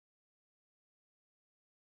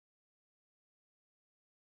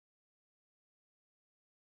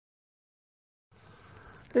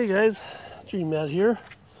Hey guys, Dream Mat here.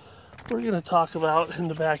 We're going to talk about in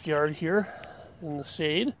the backyard here, in the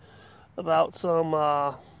shade, about some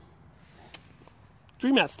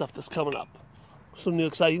Dream Mat stuff that's coming up. Some new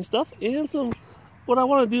exciting stuff, and what I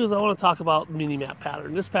want to do is I want to talk about mini mat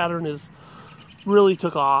pattern. This pattern is really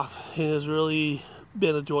took off and has really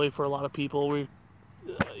been a joy for a lot of people.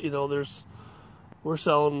 We're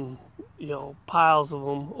selling, piles of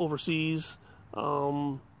them overseas.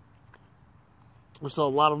 We're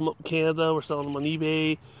selling a lot of them in Canada. We're selling them on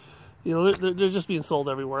eBay. They're just being sold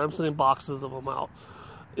everywhere. I'm sending boxes of them out.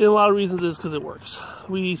 And a lot of reasons is because it works.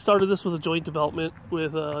 We started this with a joint development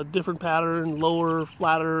with a different pattern, lower,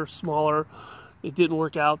 flatter, smaller. It didn't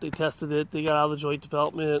work out. They tested it. They got out of the joint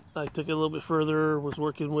development. I took it a little bit further. Was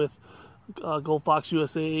working with Gold Fox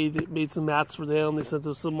USA. They made some mats for them. They sent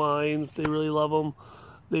us some mines. They really love them.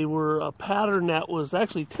 They were a pattern that was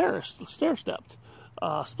actually stair-stepped.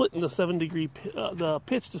 Splitting the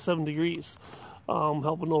pitch to 7 degrees,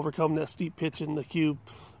 helping overcome that steep pitch in the cube.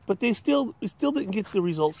 But we still didn't get the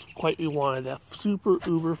results quite we wanted, that super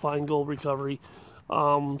uber fine gold recovery.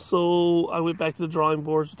 So I went back to the drawing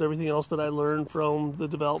boards with everything else that I learned from the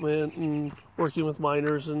development and working with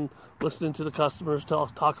miners and listening to the customers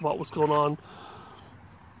talk about what's going on.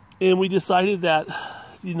 And we decided that,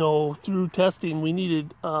 through testing, we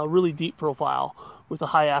needed a really deep profile with a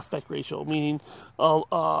high aspect ratio, meaning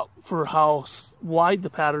for how wide the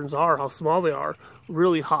patterns are, how small they are,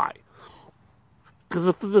 really high. Because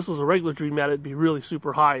if this was a regular Dream Mat, it'd be really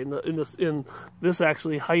super high. In this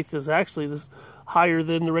actually, height is actually this higher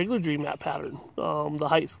than the regular Dream Mat pattern, the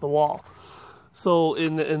height of the wall. So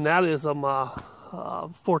and that is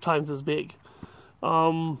 4 times as big.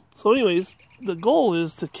 So anyways, the goal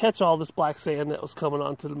is to catch all this black sand that was coming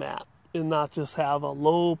onto the mat, and not just have a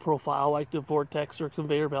low profile like the Vortex or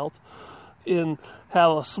conveyor belt, and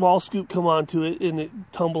have a small scoop come onto it and it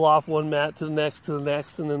tumble off one mat to the next,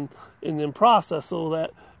 and then process, so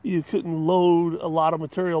that you couldn't load a lot of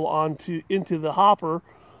material into the hopper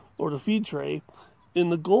or the feed tray.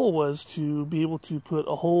 And the goal was to be able to put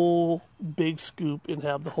a whole big scoop and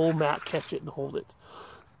have the whole mat catch it and hold it.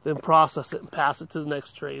 Then process it and pass it to the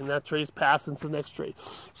next tray, and that tray's passing to the next tray,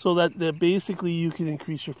 so that basically you can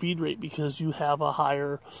increase your feed rate because you have a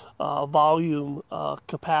higher volume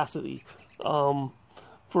capacity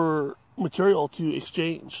for material to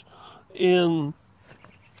exchange. And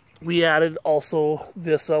we added also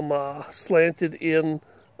this slanted in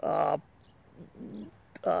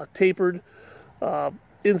tapered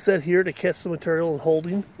inset here to catch the material and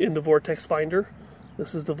holding in the Vortex finder.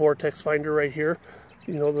 This is the Vortex finder right here.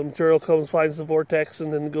 The material finds the vortex,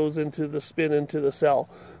 and then goes into the spin into the cell.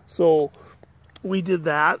 So we did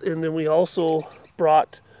that, and then we also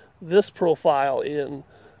brought this profile in,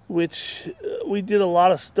 which we did a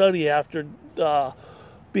lot of study after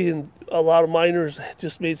being a lot of miners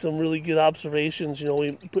just made some really good observations.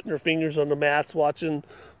 We putting their fingers on the mats, watching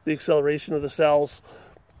the acceleration of the cells,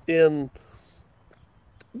 and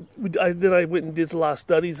then I went and did a lot of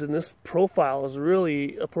studies, and this profile is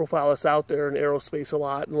really a profile that's out there in aerospace a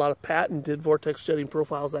lot of patented vortex shedding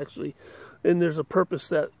profiles actually, and there's a purpose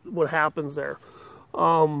that what happens there,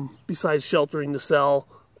 besides sheltering the cell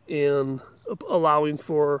and allowing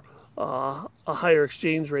for a higher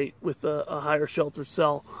exchange rate with a higher sheltered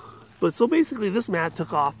cell. But so basically this mat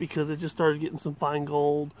took off because it just started getting some fine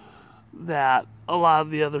gold that a lot of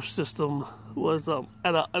the other system was at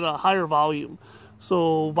a higher volume.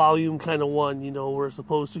 So volume kind of won, whereas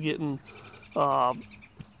opposed to getting a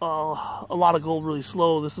lot of gold really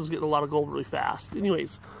slow, this was getting a lot of gold really fast.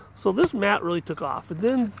 Anyways, so this mat really took off. And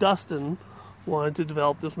then Dustin wanted to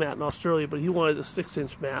develop this mat in Australia, but he wanted a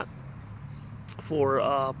 6-inch mat for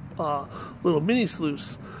little mini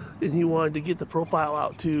sluice. And he wanted to get the profile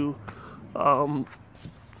out to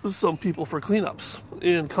some people for cleanups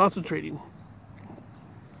and concentrating.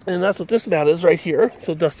 And that's what this mat is right here.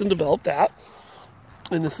 So Dustin developed that.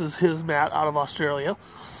 And this is his mat out of Australia.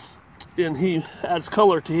 And he adds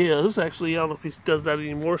color to his. Actually, I don't know if he does that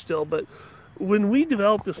anymore still, but when we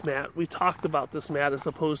developed this mat, we talked about this mat as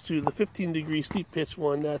opposed to the 15-degree steep pitch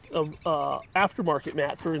one, that's an aftermarket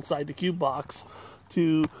mat for inside the cube box,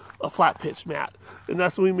 to a flat pitch mat. And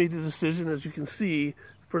that's when we made the decision, as you can see,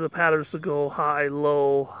 for the patterns to go high,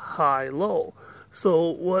 low, high, low. So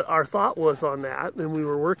what our thought was on that, and we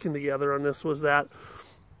were working together on this, was that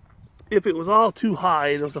if it was all too high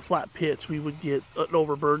and it was a flat pitch, we would get an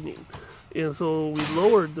overburdening. And so we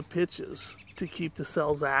lowered the pitches to keep the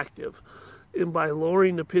cells active. And by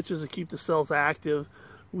lowering the pitches to keep the cells active,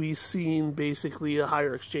 we've seen basically a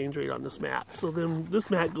higher exchange rate on this mat. So then this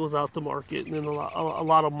mat goes out to market, and then a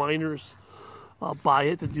lot of miners buy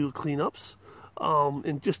it to do cleanups.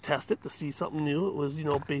 and just test it to see something new. It was,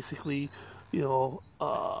 basically,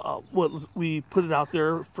 what we put it out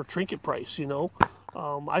there for trinket price.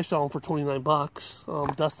 I sell them for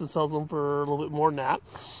 $29. Dustin sells them for a little bit more than that.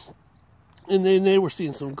 And then they were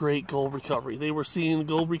seeing some great gold recovery. They were seeing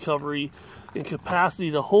gold recovery and capacity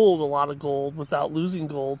to hold a lot of gold without losing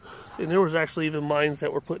gold. And there was actually even mines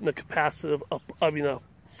that were putting a capacitive,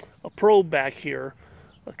 a probe back here,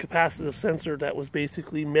 a capacitive sensor that was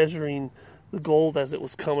basically measuring the gold as it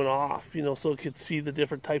was coming off, so it could see the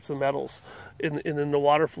different types of metals in the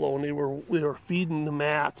water flow. And we were feeding the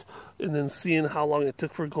mat and then seeing how long it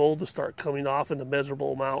took for gold to start coming off in a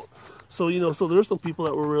measurable amount. So, so there's some people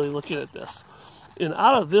that were really looking at this. And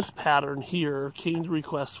out of this pattern here came the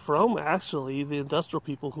request from actually the industrial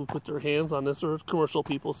people who put their hands on this, or commercial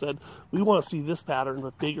people said, we want to see this pattern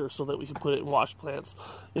but bigger so that we can put it in wash plants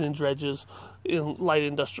and in dredges, in light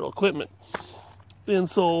industrial equipment. And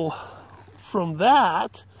so from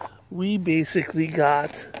that, we basically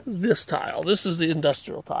got this tile. This is the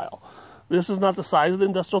industrial tile. This is not the size of the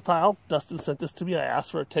industrial tile. Dustin sent this to me. I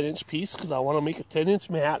asked for a 10-inch piece because I want to make a 10-inch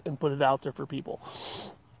mat and put it out there for people.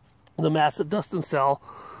 The mats that Dustin sell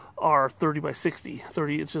are 30 by 60,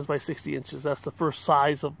 30 inches by 60 inches. That's the first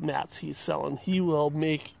size of mats he's selling. He will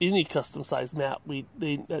make any custom size mat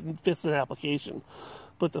that fits an application.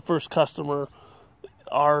 But the first customer,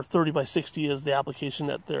 our 30 by 60 is the application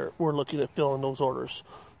that we're looking at filling those orders.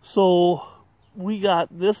 So we got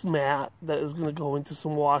this mat that is going to go into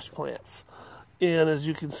some wash plants. And as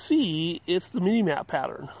you can see, it's the mini mat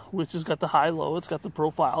pattern, which has got the high-low, it's got the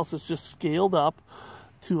profiles, it's just scaled up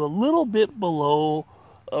to a little bit below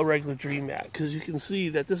a regular Dream mat, because you can see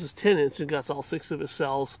that this is 10 inch and got all 6 of its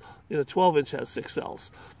cells, and a 12 inch has 6 cells.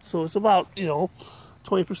 So it's about,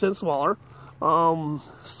 20% smaller. And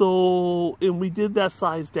we did that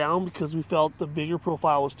size down because we felt the bigger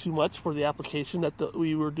profile was too much for the application that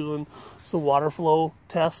we were doing some water flow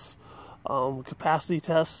tests, capacity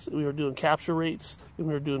tests, we were doing capture rates, and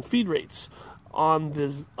we were doing feed rates on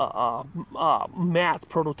this mat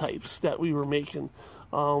prototypes that we were making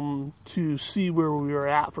to see where we were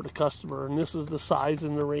at for the customer. And this is the size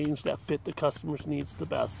and the range that fit the customer's needs the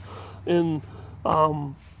best. And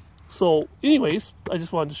so anyways, I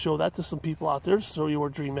just wanted to show that to some people out there to show you where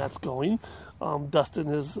Dream Mat's going.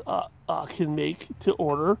 Dustin can make to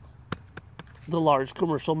order the large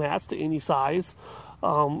commercial mats to any size.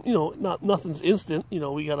 Nothing's instant.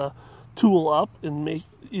 We got to tool up and make,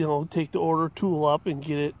 take the order, tool up and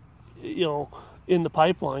get it, in the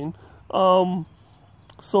pipeline.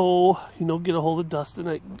 So, get a hold of Dustin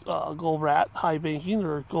at Gold Rat High Banking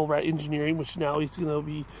or Gold Rat Engineering, which now he's going to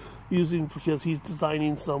be using because he's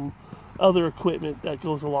designing some other equipment that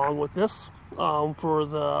goes along with this for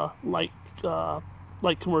the light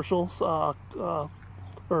commercials or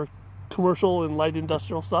commercial and light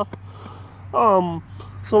industrial stuff. So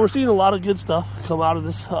we're seeing a lot of good stuff come out of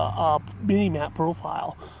this mini mat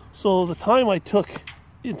profile. So the time I took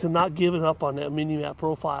into not giving up on that mini mat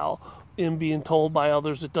profile and being told by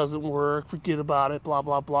others it doesn't work, forget about it, blah,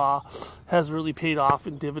 blah, blah, has really paid off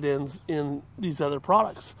in dividends in these other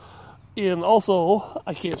products. And also,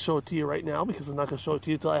 I can't show it to you right now because I'm not going to show it to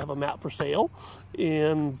you until I have a mat for sale.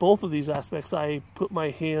 And both of these aspects, I put my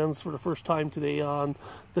hands for the first time today on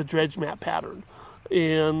the dredge mat pattern,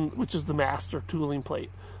 which is the master tooling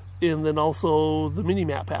plate. And then also the mini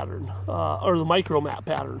mat pattern, or the micro mat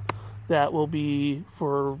pattern, that will be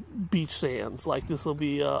for beach sands. Like this will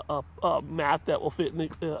be a mat that will fit in the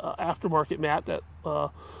aftermarket mat that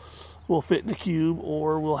will fit in the cube,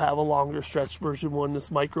 or we'll have a longer stretch version one.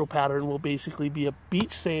 This micro pattern will basically be a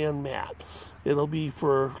beach sand mat. It'll be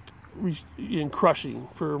for crushing,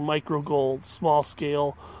 for micro gold, small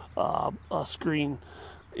scale screen.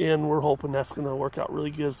 And we're hoping that's going to work out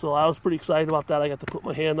really good. So I was pretty excited about that. I got to put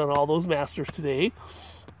my hand on all those masters today.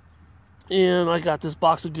 And I got this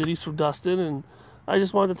box of goodies from Dustin, and I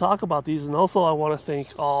just wanted to talk about these. And also I want to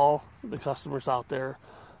thank all the customers out there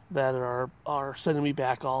that are sending me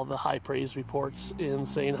back all the high praise reports and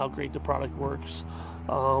saying how great the product works,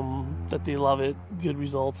 that they love it, good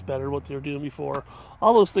results, better than what they were doing before.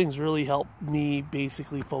 All those things really help me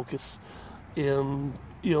basically focus in,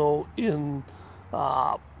 listen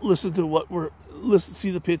to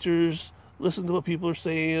see the pictures, listen to what people are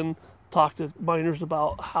saying, talk to miners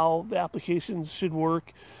about how the applications should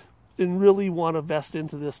work, and really want to vest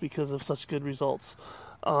into this because of such good results.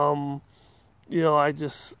 I'm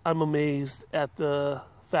amazed at the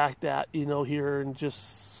fact that, here and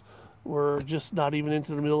we're just not even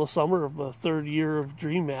into the middle of summer of the third year of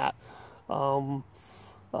Dream Mat.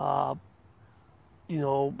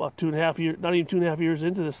 about 2.5 years, not even 2.5 years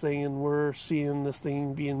into this thing, and we're seeing this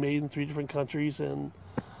thing being made in 3 different countries and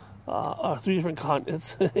 3 different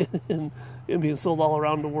continents and being sold all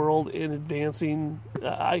around the world and advancing.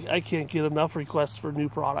 I can't get enough requests for new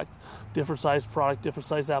product, different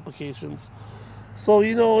size applications. So,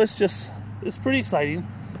 it's pretty exciting.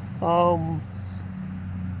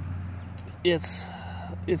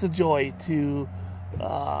 It's a joy to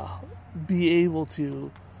be able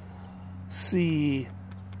to see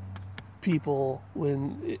people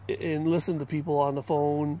and listen to people on the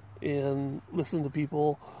phone and listen to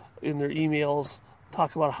people in their emails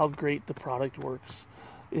talk about how great the product works.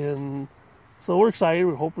 And so we're excited.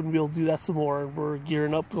 We're hoping we'll do that some more. We're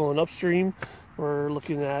gearing up, going upstream. We're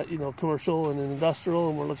looking at, commercial and industrial,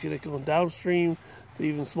 and we're looking at going downstream to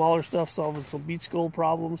even smaller stuff, solving some beach gold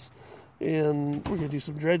problems. And we're going to do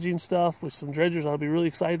some dredging stuff with some dredgers. I'll be really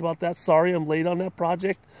excited about that. Sorry, I'm late on that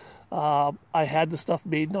project. I had the stuff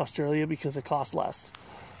made in Australia because it costs less.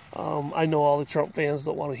 I know all the Trump fans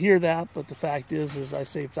don't want to hear that, but the fact is I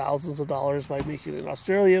saved thousands of dollars by making it in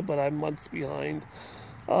Australia, but I'm months behind.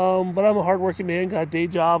 But I'm a hardworking man, got a day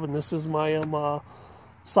job, and this is my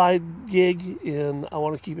side gig, and I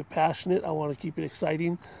want to keep it passionate. I want to keep it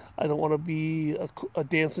exciting. I don't want to be a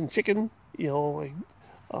dancing chicken, like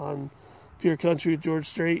on Pure Country with George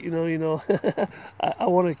Strait. I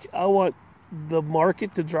want the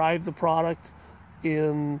market to drive the product,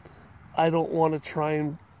 and I don't want to try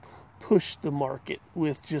and push the market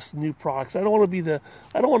with just new products. I don't want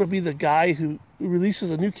to be the guy who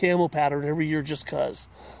releases a new camo pattern every year just cause.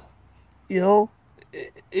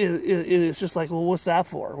 It's just like, well, what's that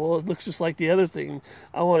for? Well, it looks just like the other thing.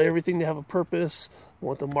 I want everything to have a purpose. I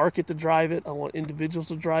want the market to drive it. I want individuals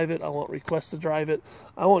to drive it. I want requests to drive it.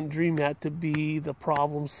 I want DreamMat to be the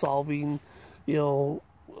problem-solving, mat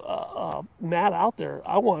out there.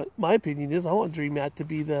 My opinion is I want DreamMat to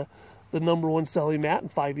be the number one selling mat in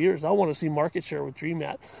 5 years. I want to see market share with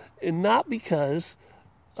DreamMat, and not because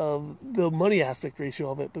of the money aspect ratio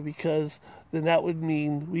of it, but because then that would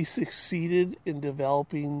mean we succeeded in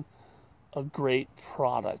developing a great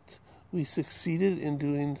product. We succeeded in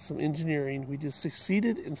doing some engineering. We just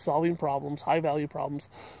succeeded in solving problems, high value problems.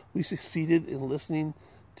 We succeeded in listening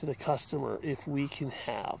to the customer if we can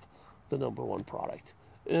have the number one product.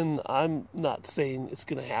 And I'm not saying it's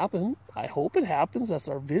going to happen. I hope it happens. That's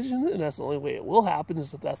our vision, and that's the only way it will happen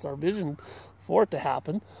is if that's our vision for it to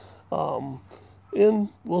happen. And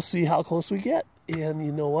we'll see how close we get. And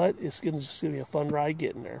you know what? It's just going to be a fun ride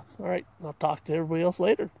getting there. All right, I'll talk to everybody else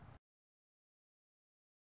later.